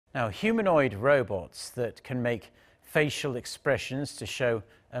Now, humanoid robots that can make facial expressions to show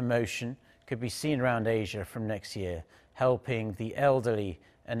emotion could be seen around Asia from next year, helping the elderly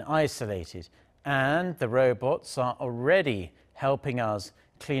and isolated. And the robots are already helping us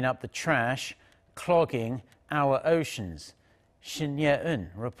clean up the trash, clogging our oceans. Shin Ye-eun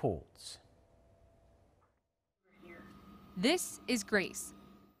reports. This is Grace.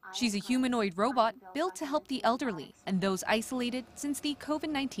 She's a humanoid robot built to help the elderly and those isolated since the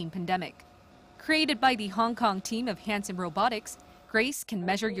COVID-19 pandemic. Created by the Hong Kong team of Hanson Robotics, Grace can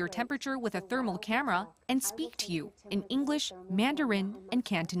measure your temperature with a thermal camera and speak to you in English, Mandarin, and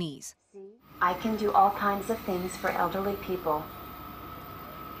Cantonese. I can do all kinds of things for elderly people.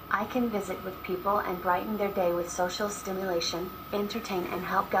 I can visit with people and brighten their day with social stimulation, entertain and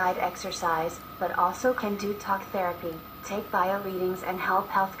help guide exercise, but also can do talk therapy, take bio readings and help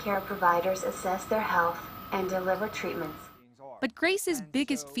healthcare providers assess their health and deliver treatments. But Grace's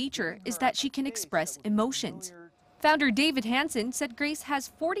biggest feature is that she can express emotions. Founder David Hanson said Grace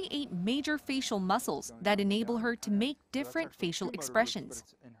has 48 major facial muscles that enable her to make different facial expressions.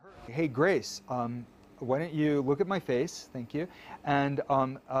 Hey Grace, why don't you look at my face, thank you, and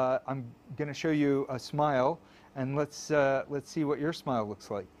I'm going to show you a smile, and let's see what your smile looks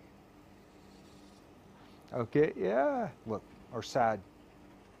like. Okay, yeah, look, or sad.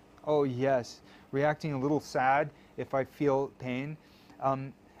 Oh yes, reacting a little sad if I feel pain,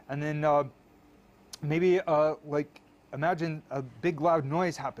 and then maybe like imagine a big loud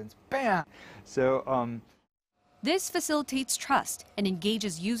noise happens, bam! So. This facilitates trust and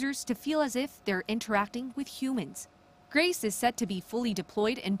engages users to feel as if they're interacting with humans. Grace is set to be fully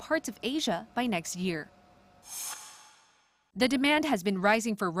deployed in parts of Asia by next year. The demand has been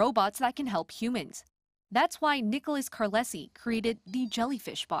rising for robots that can help humans. That's why Nicholas Carlesi created the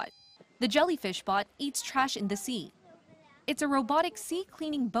JELLYFISHBOT. The JELLYFISHBOT eats trash in the sea. It's a robotic sea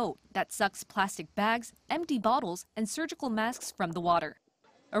cleaning boat that sucks plastic bags, empty bottles, and surgical masks from the water.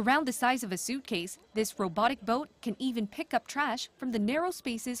 Around the size of a suitcase, this robotic boat can even pick up trash from the narrow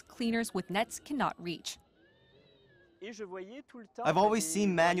spaces cleaners with nets cannot reach. I've always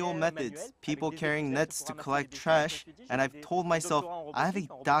seen manual methods, people carrying nets to collect trash, and I've told myself I have a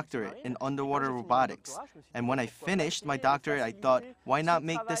doctorate in underwater robotics. And when I finished my doctorate, I thought, why not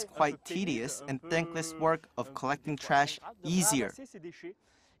make this quite tedious and thankless work of collecting trash easier?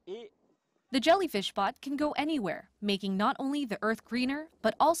 The JELLYFISHBOT can go anywhere, making not only the earth greener,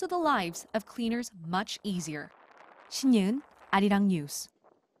 but also the lives of cleaners much easier. Shin Ye-eun, Arirang News.